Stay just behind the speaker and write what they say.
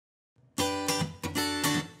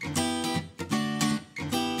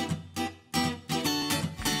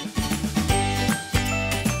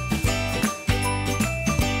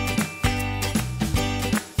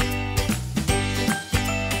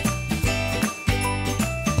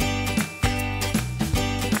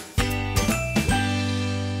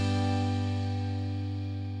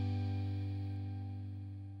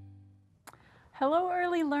Hello,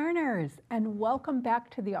 early learners, and welcome back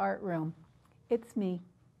to the art room. It's me,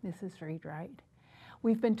 Mrs. Friedreit.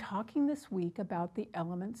 We've been talking this week about the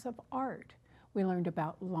elements of art. We learned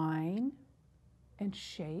about line and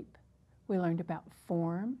shape. We learned about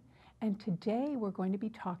form. And today we're going to be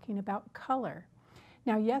talking about color.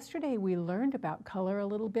 Now, yesterday we learned about color a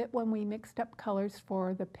little bit when we mixed up colors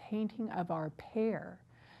for the painting of our pear.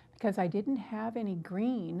 Because I didn't have any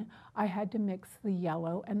green, I had to mix the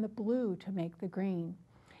yellow and the blue to make the green.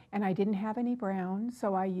 And I didn't have any brown,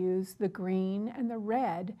 so I used the green and the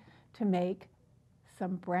red to make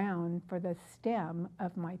some brown for the stem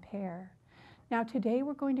of my pear. Now today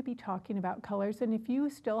we're going to be talking about colors, and if you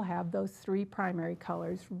still have those three primary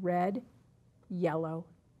colors, red, yellow,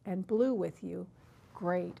 and blue with you,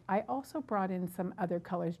 great. I also brought in some other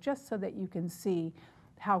colors just so that you can see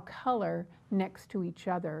how color next to each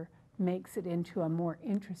other makes it into a more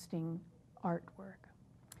interesting artwork.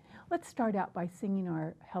 Let's start out by singing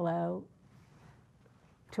our hello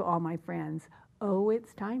to all my friends. Oh,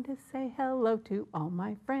 it's time to say hello to all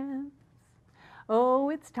my friends.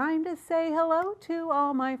 Oh, it's time to say hello to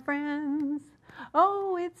all my friends.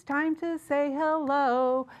 Oh, it's time to say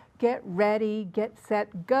hello. Get ready, get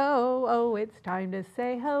set, go. Oh, it's time to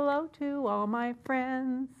say hello to all my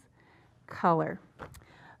friends. Color.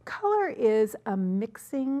 Color is a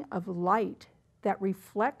mixing of light that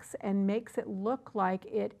reflects and makes it look like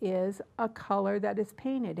it is a color that is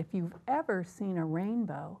painted. If you've ever seen a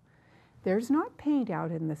rainbow, there's not paint out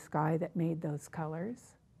in the sky that made those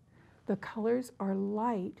colors. The colors are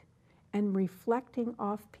light and reflecting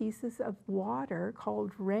off pieces of water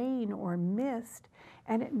called rain or mist,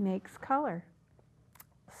 and it makes color.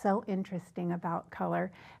 So interesting about color,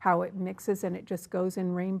 how it mixes and it just goes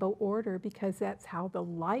in rainbow order because that's how the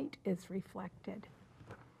light is reflected.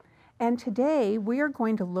 And today we are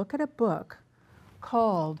going to look at a book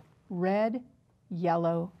called Red,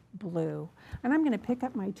 Yellow, Blue. And I'm going to pick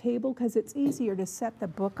up my table because it's easier to set the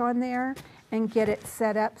book on there and get it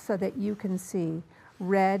set up so that you can see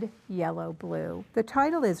Red, Yellow, Blue. The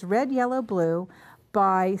title is Red, Yellow, Blue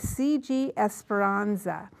by C.G.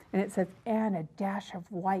 Esperanza. And it says, and a dash of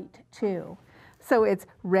white too. So it's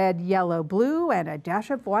red, yellow, blue, and a dash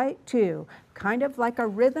of white too. Kind of like a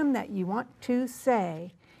rhythm that you want to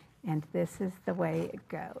say. And this is the way it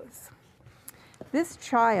goes. This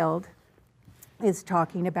child is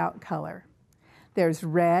talking about color. There's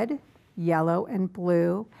red, yellow, and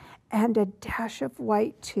blue, and a dash of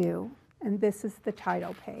white too. And this is the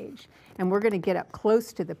title page. And we're going to get up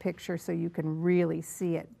close to the picture so you can really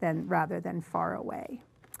see it rather than far away.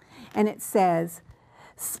 And it says,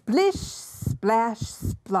 splish, splash,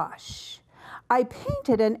 splosh. I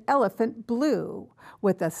painted an elephant blue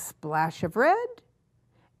with a splash of red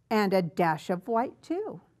and a dash of white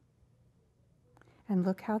too. And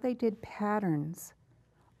look how they did patterns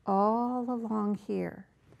all along here.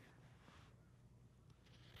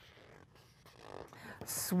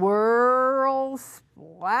 Swirl,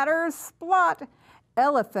 splatter, splot.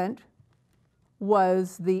 Elephant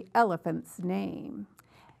was the elephant's name.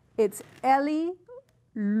 It's Ellie,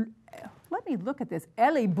 let me look at this,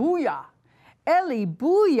 Ellie Booyah. Ellie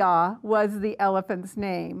Booyah was the elephant's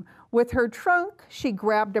name. With her trunk, she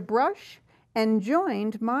grabbed a brush and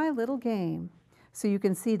joined my little game. So you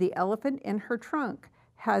can see the elephant in her trunk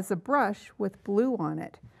has a brush with blue on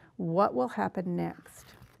it. What will happen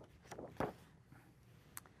next?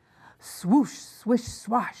 Swoosh, swish,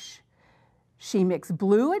 swash. She mixed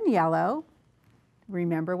blue and yellow.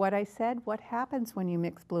 Remember what I said? What happens when you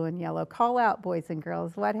mix blue and yellow? Call out, boys and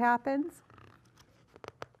girls. What happens?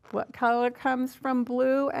 What color comes from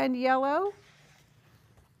blue and yellow?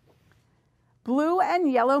 Blue and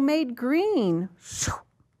yellow made green.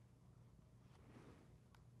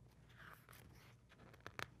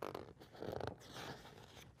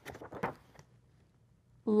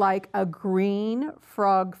 Like a green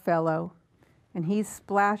frog fellow. And he's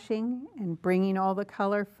splashing and bringing all the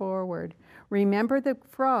color forward. Remember the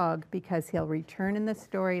frog because he'll return in the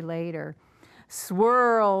story later.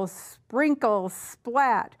 Swirl, sprinkle,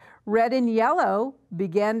 splat. Red and yellow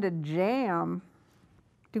began to jam.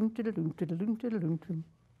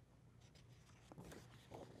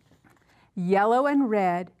 Yellow and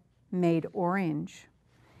red made orange.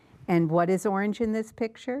 And what is orange in this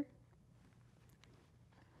picture?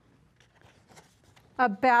 A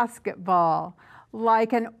basketball.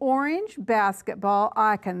 Like an orange basketball,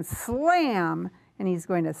 I can slam, and he's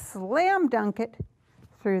going to slam dunk it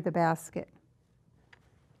through the basket.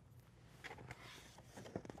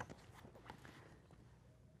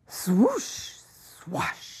 Swoosh,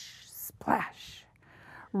 swash, splash.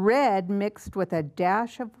 Red mixed with a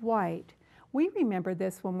dash of white We remember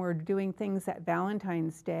this when we're doing things at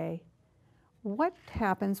Valentine's Day. What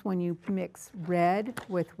happens when you mix red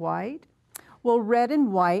with white? Well, red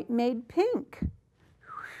and white made pink.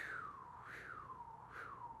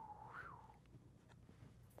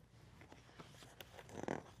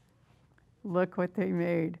 Look what they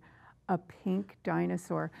made, a pink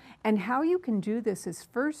dinosaur. And how you can do this is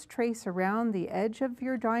first trace around the edge of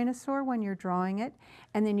your dinosaur when you're drawing it,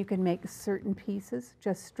 and then you can make certain pieces,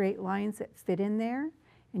 just straight lines that fit in there,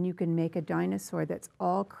 and you can make a dinosaur that's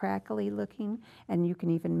all crackly looking, and you can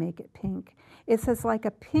even make it pink. It says like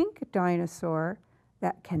a pink dinosaur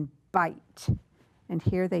that can bite. And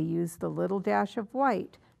here they use the little dash of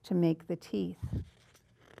white to make the teeth.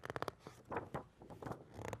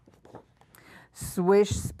 Swish,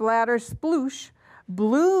 splatter, sploosh,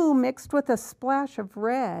 blue mixed with a splash of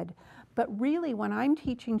red. But really, when I'm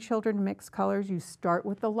teaching children to mix colors, you start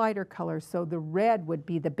with the lighter colors. So the red would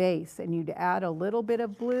be the base, and you'd add a little bit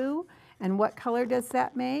of blue. And what color does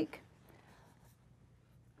that make?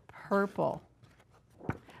 Purple.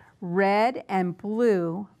 Red and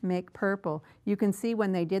blue make purple. You can see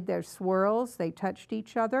when they did their swirls, they touched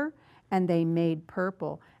each other, and they made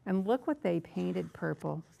purple. And look what they painted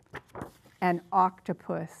purple. An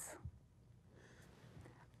octopus.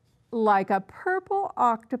 Like a purple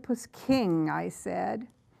octopus king, I said.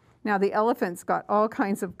 Now the elephant's got all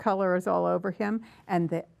kinds of colors all over him, and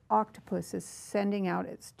the octopus is sending out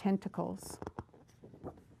its tentacles.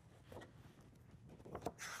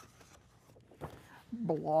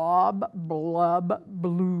 Blob, blub,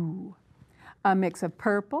 blue. A mix of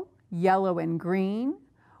purple, yellow, and green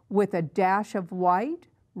with a dash of white,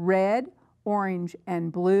 red, orange,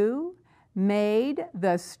 and blue made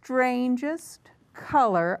the strangest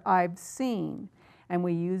color I've seen. And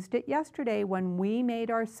we used it yesterday when we made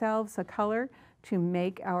ourselves a color to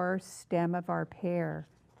make our stem of our pear.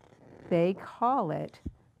 They call it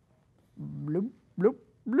bloop, bloop,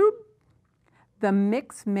 bloop. The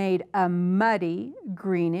mix made a muddy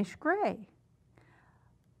greenish gray.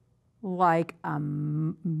 Like a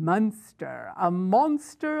monster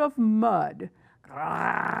of mud.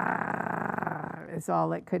 Grrr, is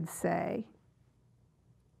all it could say.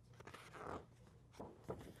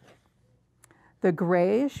 The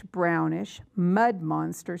grayish-brownish mud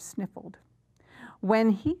monster sniffled. When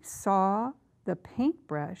he saw the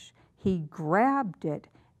paintbrush, he grabbed it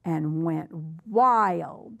and went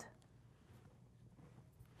wild.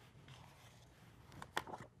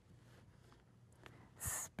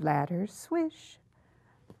 Splatter, swish.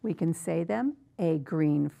 We can say them. A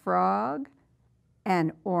green frog,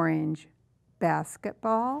 an orange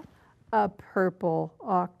basketball, a purple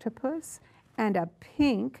octopus, and a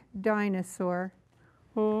pink dinosaur.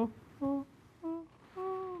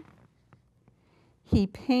 He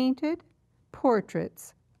painted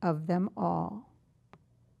portraits of them all.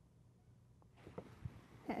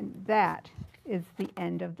 And that is the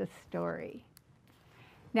end of the story.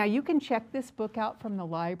 Now you can check this book out from the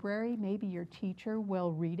library. Maybe your teacher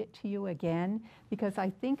will read it to you again, because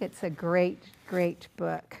I think it's a great, great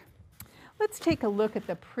book. Let's take a look at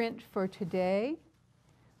the print for today.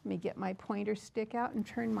 Let me get my pointer stick out and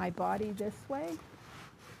turn my body this way.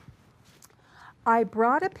 I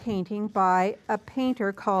brought a painting by a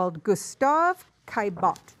painter called Gustave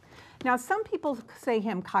Caillebotte. Now some people say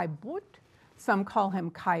him Caillebotte, some call him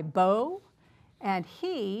Caillebotte, and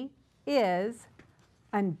he is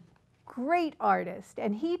a great artist,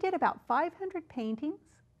 and he did about 500 paintings,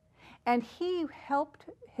 and he helped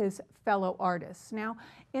his fellow artists. Now,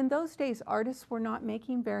 in those days, artists were not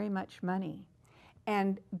making very much money,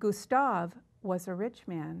 and Gustave was a rich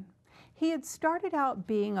man. He had started out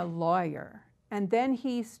being a lawyer, and then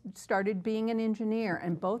he started being an engineer,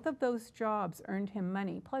 and both of those jobs earned him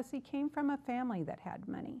money. Plus, he came from a family that had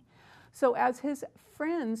money. So as his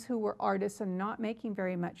friends who were artists and not making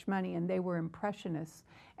very much money, and they were impressionists,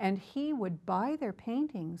 and he would buy their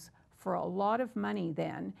paintings for a lot of money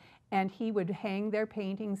then, and he would hang their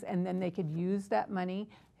paintings, and then they could use that money,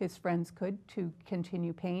 his friends could, to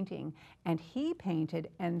continue painting. And he painted,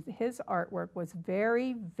 and his artwork was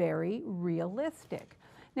very, very realistic.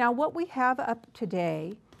 Now what we have up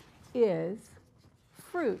today is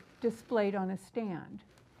fruit displayed on a stand.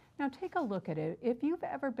 Now take a look at it. If you've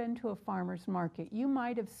ever been to a farmer's market, you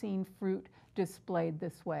might have seen fruit displayed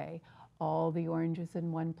this way. All the oranges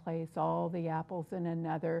in one place, all the apples in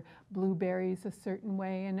another, blueberries a certain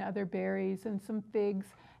way, and other berries, and some figs.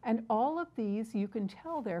 And all of these, you can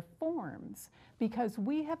tell they're forms, because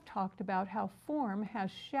we have talked about how form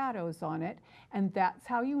has shadows on it, and that's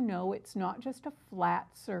how you know it's not just a flat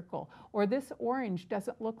circle. Or this orange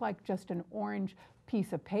doesn't look like just an orange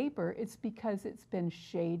piece of paper, it's because it's been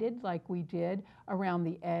shaded like we did around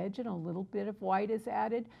the edge, and a little bit of white is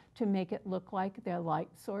added to make it look like the light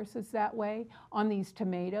source is that way. On these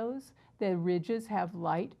tomatoes, the ridges have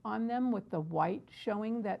light on them with the white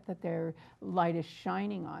showing that their light is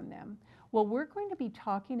shining on them. Well, we're going to be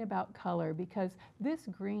talking about color because this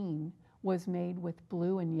green was made with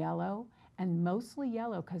blue and yellow, and mostly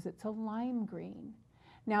yellow because it's a lime green.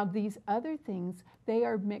 Now these other things, they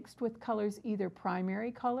are mixed with colors, either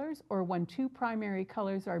primary colors, or when two primary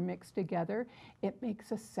colors are mixed together, it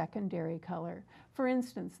makes a secondary color. For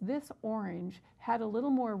instance, this orange had a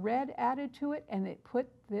little more red added to it, and it put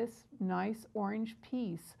this nice orange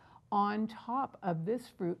piece on top of this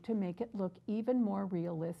fruit to make it look even more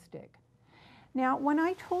realistic. Now, when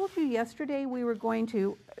I told you yesterday we were going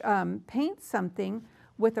to paint something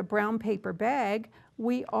with a brown paper bag,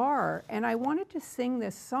 we are, and I wanted to sing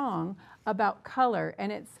this song about color,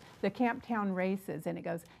 and it's the Camptown Races, and it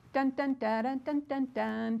goes dun dun dun dun dun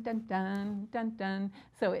dun dun dun dun dun dun.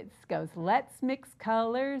 So it goes, let's mix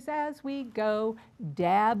colors as we go,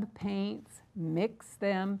 dab paints, mix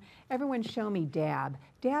them. Everyone show me dab.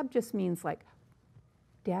 Dab just means like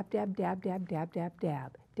dab, dab, dab, dab, dab, dab,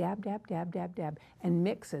 dab. Dab, dab, dab, dab, dab, and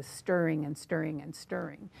mix is stirring and stirring and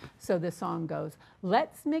stirring. So the song goes,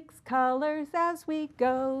 let's mix colors as we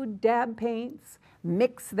go, dab paints,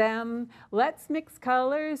 mix them. Let's mix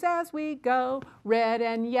colors as we go, red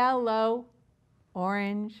and yellow,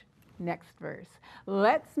 orange. Next verse.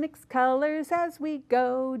 Let's mix colors as we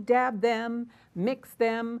go, dab them, mix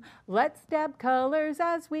them. Let's dab colors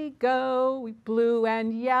as we go, blue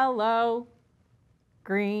and yellow,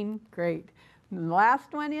 green, great. And the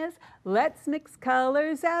last one is, let's mix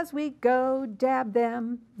colors as we go, dab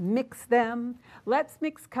them, mix them. Let's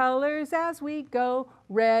mix colors as we go,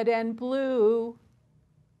 red and blue,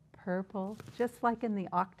 purple, just like in the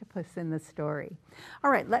octopus in the story. All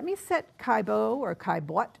right, let me set Caillebotte or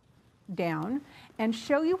Caillebotte down and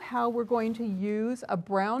show you how we're going to use a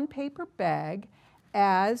brown paper bag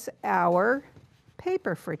as our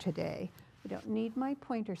paper for today. I don't need my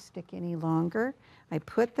pointer stick any longer. I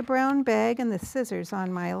put the brown bag and the scissors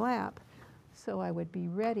on my lap so I would be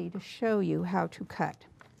ready to show you how to cut.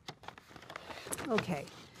 Okay,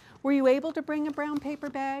 were you able to bring a brown paper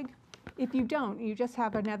bag? If you don't, you just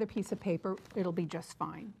have another piece of paper, it'll be just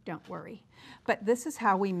fine, don't worry. But this is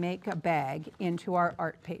how we make a bag into our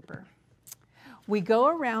art paper. We go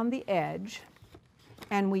around the edge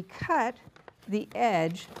and we cut the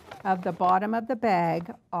edge of the bottom of the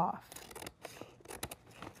bag off.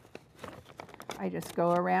 I just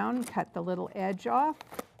go around, cut the little edge off,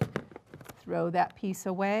 throw that piece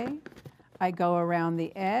away. I go around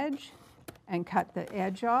the edge and cut the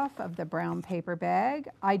edge off of the brown paper bag.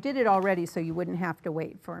 I did it already so you wouldn't have to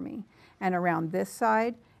wait for me. And around this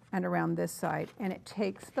side and around this side. And it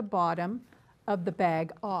takes the bottom of the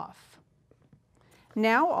bag off.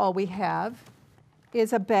 Now all we have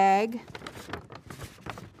is a bag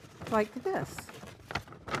like this.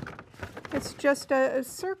 It's just a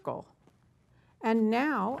circle. And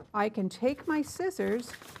now I can take my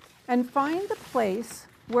scissors and find the place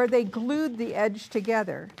where they glued the edge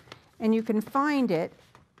together. And you can find it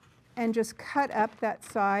and just cut up that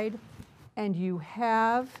side, and you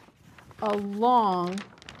have a long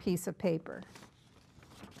piece of paper.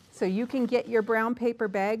 So you can get your brown paper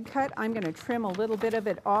bag cut. I'm going to trim a little bit of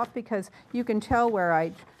it off because you can tell where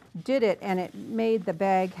I did it, and it made the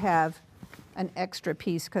bag have an extra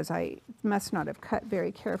piece because I must not have cut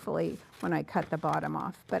very carefully when I cut the bottom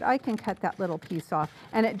off. But I can cut that little piece off,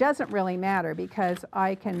 and it doesn't really matter because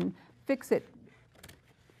I can fix it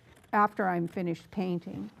after I'm finished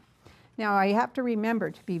painting. Now I have to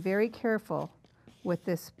remember to be very careful with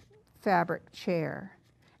this fabric chair.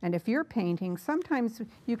 And if you're painting, sometimes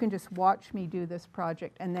you can just watch me do this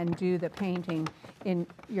project and then do the painting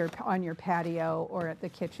on your patio or at the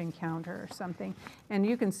kitchen counter or something. And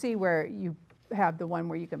you can see where you have the one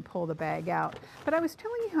where you can pull the bag out. But I was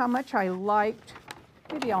telling you how much I liked,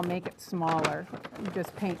 maybe I'll make it smaller,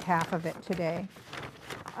 just paint half of it today.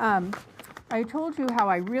 I told you how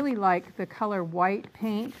I really like the color white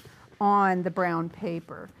paint on the brown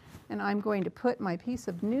paper. And I'm going to put my piece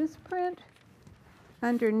of newsprint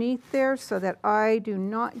underneath there so that I do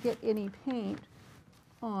not get any paint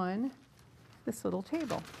on this little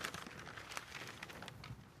table.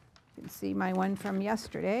 You can see my one from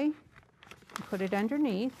yesterday. Put it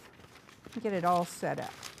underneath and get it all set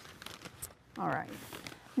up. All right.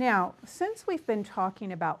 Now, since we've been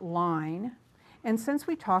talking about line, and since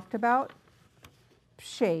we talked about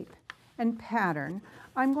shape and pattern,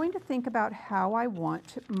 I'm going to think about how I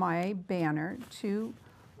want my banner to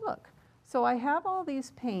look. So I have all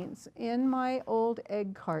these paints in my old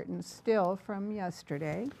egg carton still from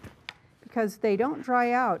yesterday because they don't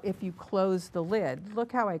dry out if you close the lid.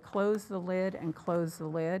 Look how I close the lid and close the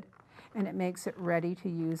lid, and it makes it ready to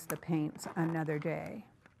use the paints another day.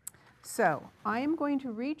 So I am going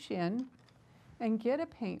to reach in and get a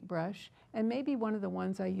paintbrush, and maybe one of the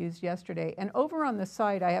ones I used yesterday. And over on the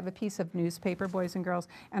side, I have a piece of newspaper, boys and girls,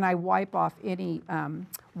 and I wipe off any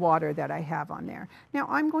water that I have on there. Now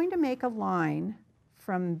I'm going to make a line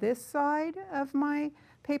from this side of my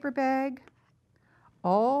paper bag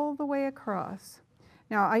all the way across.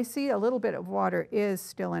 Now I see a little bit of water is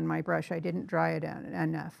still in my brush. I didn't dry it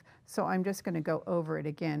enough. So I'm just going to go over it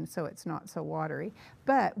again so it's not so watery.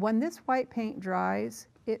 But when this white paint dries,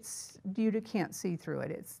 you can't see through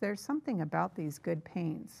it. There's something about these good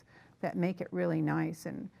paints that make it really nice.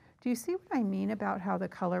 And do you see what I mean about how the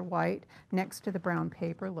color white next to the brown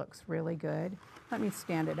paper looks really good? Let me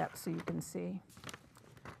stand it up so you can see.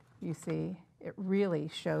 You see, it really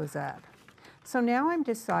shows up. So now I'm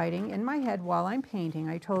deciding in my head while I'm painting,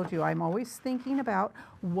 I told you I'm always thinking about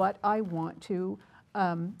what I want to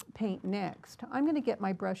paint next. I'm going to get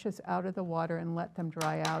my brushes out of the water and let them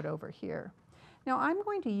dry out over here. Now I'm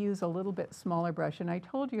going to use a little bit smaller brush, and I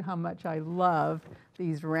told you how much I love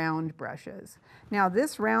these round brushes. Now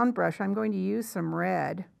this round brush, I'm going to use some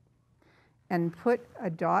red and put a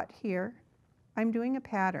dot here. I'm doing a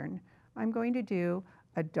pattern. I'm going to do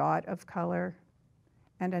a dot of color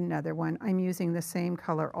and another one. I'm using the same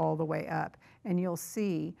color all the way up, and you'll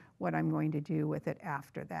see what I'm going to do with it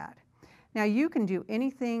after that. Now you can do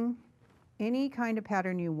anything, any kind of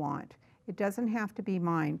pattern you want. It doesn't have to be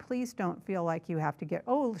mine. Please don't feel like you have to get,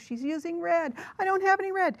 oh, she's using red. I don't have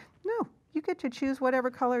any red. No, you get to choose whatever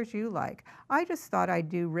colors you like. I just thought I'd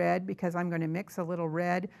do red because I'm going to mix a little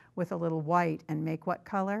red with a little white and make what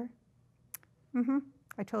color?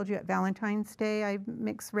 I told you at Valentine's Day I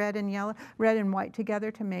mixed red and yellow, red and white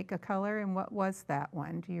together to make a color. And what was that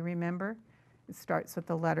one? Do you remember? It starts with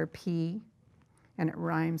the letter P, and it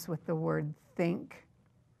rhymes with the word think.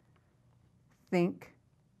 Think,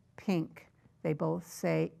 pink. They both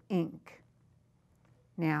say ink.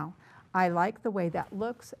 Now, I like the way that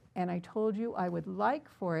looks, and I told you I would like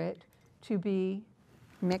for it to be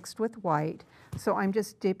mixed with white. So I'm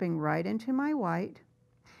just dipping right into my white,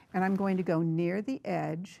 and I'm going to go near the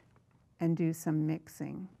edge and do some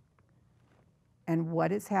mixing. And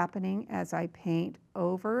what is happening as I paint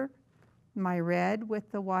over my red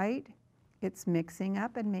with the white? It's mixing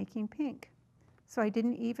up and making pink. So I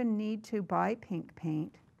didn't even need to buy pink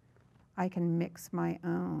paint. I can mix my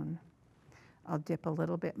own. I'll dip a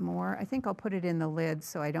little bit more. I think I'll put it in the lid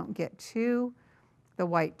so I don't get the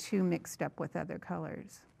white too mixed up with other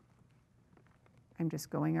colors. I'm just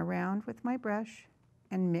going around with my brush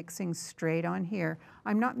and mixing straight on here.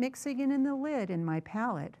 I'm not mixing it in the lid in my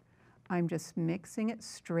palette. I'm just mixing it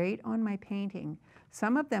straight on my painting.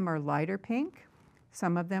 Some of them are lighter pink.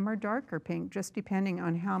 Some of them are darker pink, just depending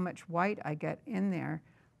on how much white I get in there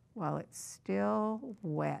while it's still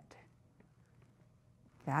wet.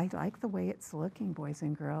 I like the way it's looking, boys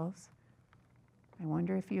and girls. I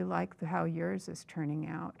wonder if you like how yours is turning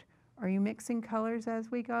out. Are you mixing colors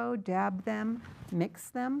as we go? Dab them,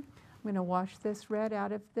 mix them. I'm going to wash this red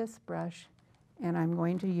out of this brush, and I'm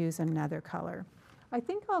going to use another color. I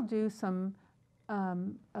think I'll do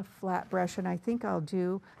a flat brush, and I think I'll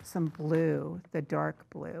do some blue, the dark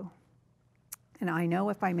blue. And I know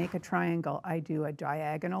if I make a triangle, I do a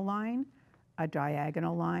diagonal line,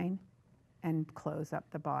 and close up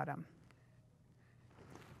the bottom.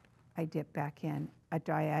 I dip back in, a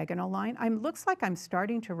diagonal line. Looks like I'm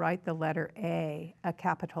starting to write the letter A, a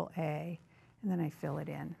capital A, and then I fill it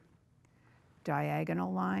in.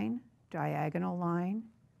 Diagonal line,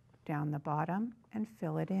 down the bottom, and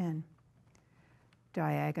fill it in.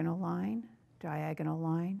 Diagonal line,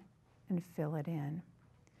 and fill it in.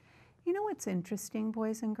 You know what's interesting,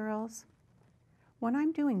 boys and girls? When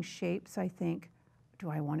I'm doing shapes, I think, do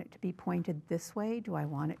I want it to be pointed this way? Do I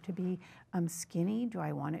want it to be skinny? Do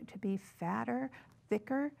I want it to be fatter,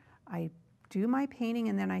 thicker? I do my painting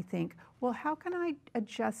and then I think, well, how can I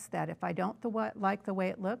adjust that? If I don't like the way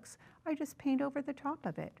it looks, I just paint over the top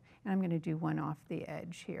of it. And I'm going to do one off the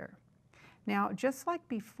edge here. Now, just like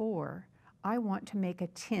before, I want to make a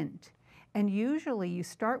tint. And usually you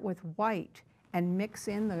start with white and mix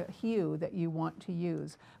in the hue that you want to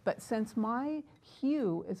use. But since my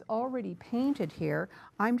hue is already painted here,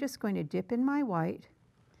 I'm just going to dip in my white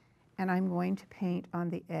and I'm going to paint on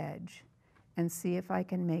the edge and see if I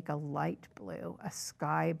can make a light blue, a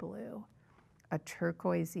sky blue, a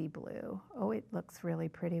turquoisey blue. Oh, it looks really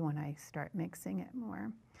pretty when I start mixing it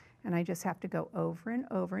more. And I just have to go over and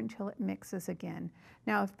over until it mixes again.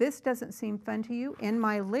 Now, if this doesn't seem fun to you, in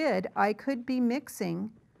my lid, I could be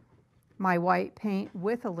mixing my white paint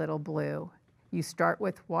with a little blue. You start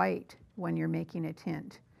with white when you're making a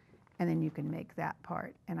tint, and then you can make that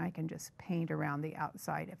part. And I can just paint around the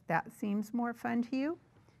outside. If that seems more fun to you,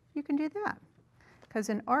 you can do that. Because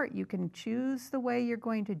in art, you can choose the way you're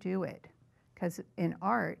going to do it. Because in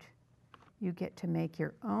art, you get to make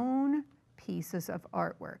your own pieces of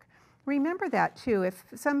artwork. Remember that too. If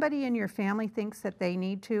somebody in your family thinks that they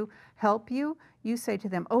need to help you, you say to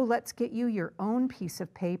them, oh, let's get you your own piece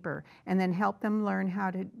of paper, and then help them learn how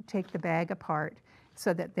to take the bag apart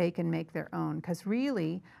so that they can make their own. Because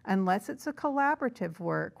really, unless it's a collaborative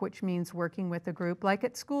work, which means working with a group, like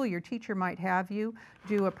at school, your teacher might have you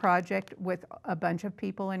do a project with a bunch of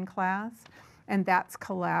people in class, and that's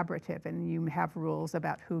collaborative, and you have rules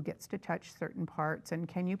about who gets to touch certain parts and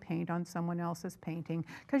can you paint on someone else's painting,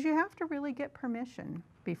 because you have to really get permission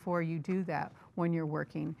before you do that when you're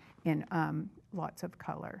working in lots of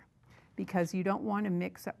color, because you don't want to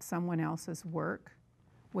mix up someone else's work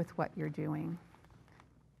with what you're doing.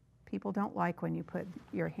 People don't like when you put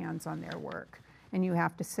your hands on their work. And you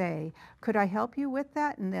have to say, could I help you with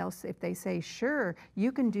that? And if they say, sure,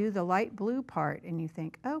 you can do the light blue part. And you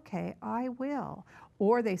think, okay, I will.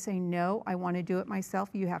 Or they say, no, I want to do it myself.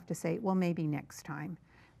 You have to say, well, maybe next time.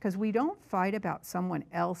 Because we don't fight about someone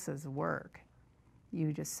else's work.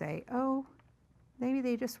 You just say, oh, maybe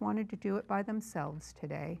they just wanted to do it by themselves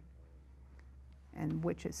today. And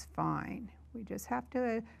which is fine. We just have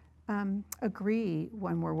to agree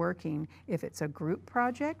when we're working if it's a group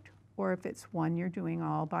project or if it's one you're doing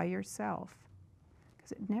all by yourself.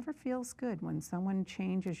 Because it never feels good when someone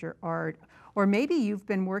changes your art. Or maybe you've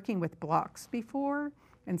been working with blocks before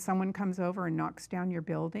and someone comes over and knocks down your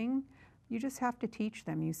building. You just have to teach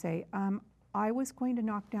them. You say, I was going to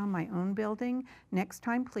knock down my own building. Next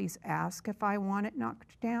time, please ask if I want it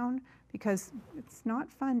knocked down, because it's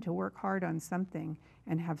not fun to work hard on something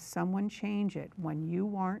and have someone change it when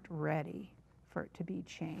you aren't ready for it to be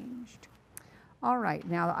changed. All right,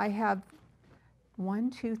 now I have 1,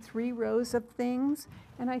 2, 3 rows of things,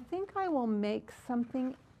 and I think I will make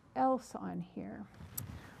something else on here.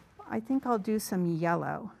 I think I'll do some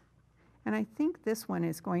yellow. And I think this one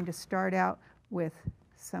is going to start out with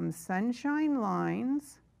some sunshine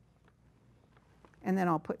lines, and then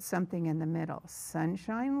I'll put something in the middle.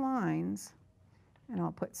 Sunshine lines, and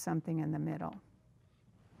I'll put something in the middle.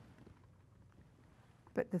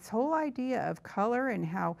 But this whole idea of color and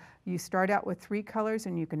how you start out with 3 colors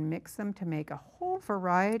and you can mix them to make a whole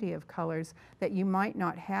variety of colors that you might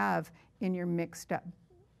not have in your mixed up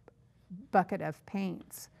bucket of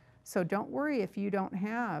paints. So don't worry if you don't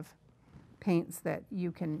have paints that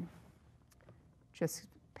you can just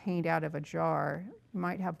paint out of a jar. You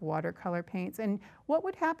might have watercolor paints. And what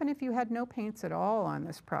would happen if you had no paints at all on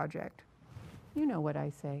this project? You know what I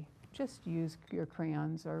say. Just use your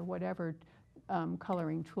crayons or whatever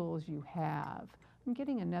coloring tools you have. I'm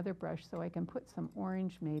getting another brush so I can put some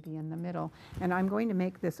orange maybe in the middle. And I'm going to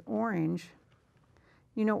make this orange.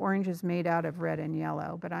 You know, orange is made out of red and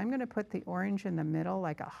yellow, but I'm going to put the orange in the middle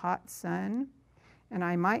like a hot sun. And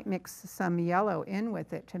I might mix some yellow in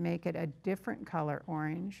with it to make it a different color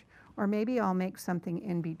orange. Or maybe I'll make something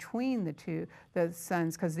in between the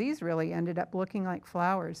suns, because these really ended up looking like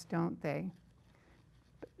flowers, don't they?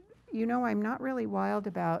 But, you know, I'm not really wild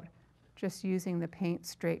about just using the paint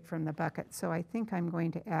straight from the bucket, so I think I'm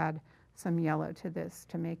going to add some yellow to this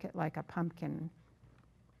to make it like a pumpkin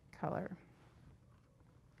color.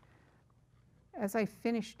 As I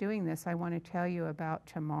finish doing this, I want to tell you about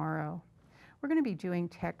tomorrow. We're going to be doing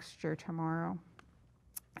texture tomorrow.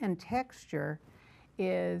 And texture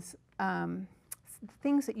is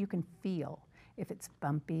things that you can feel. If it's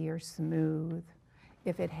bumpy or smooth,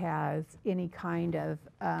 if it has any kind of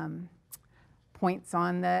points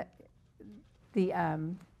on the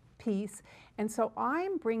piece. And so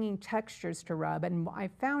I'm bringing textures to rub, and I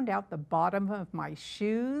found out the bottom of my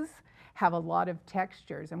shoes have a lot of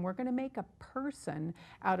textures, and we're going to make a person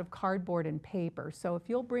out of cardboard and paper. So if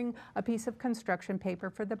you'll bring a piece of construction paper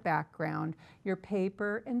for the background, your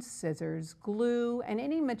paper and scissors, glue, and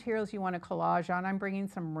any materials you want to collage on. I'm bringing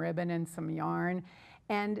some ribbon and some yarn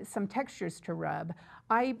and some textures to rub.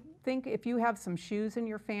 I think if you have some shoes in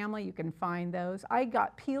your family, you can find those. I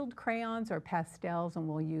got peeled crayons or pastels, and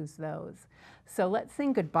we'll use those. So let's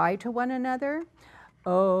sing goodbye to one another.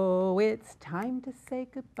 Oh, it's time to say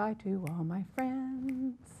goodbye to all my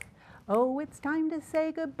friends. Oh, it's time to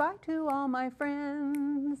say goodbye to all my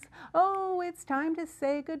friends. Oh, it's time to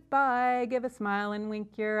say goodbye. Give a smile and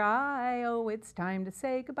wink your eye. Oh, it's time to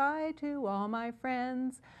say goodbye to all my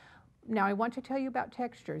friends. Now I want to tell you about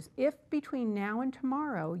textures. If between now and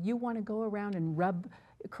tomorrow you want to go around and rub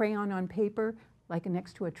crayon on paper, like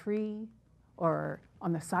next to a tree or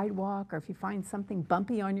on the sidewalk, or if you find something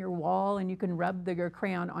bumpy on your wall and you can rub your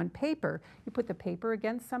crayon on paper, you put the paper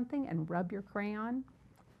against something and rub your crayon.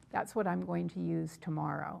 That's what I'm going to use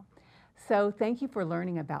tomorrow. So thank you for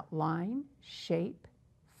learning about line, shape,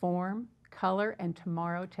 form, color, and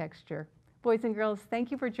tomorrow texture. Boys and girls,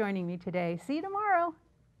 thank you for joining me today. See you tomorrow.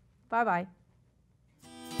 Bye-bye.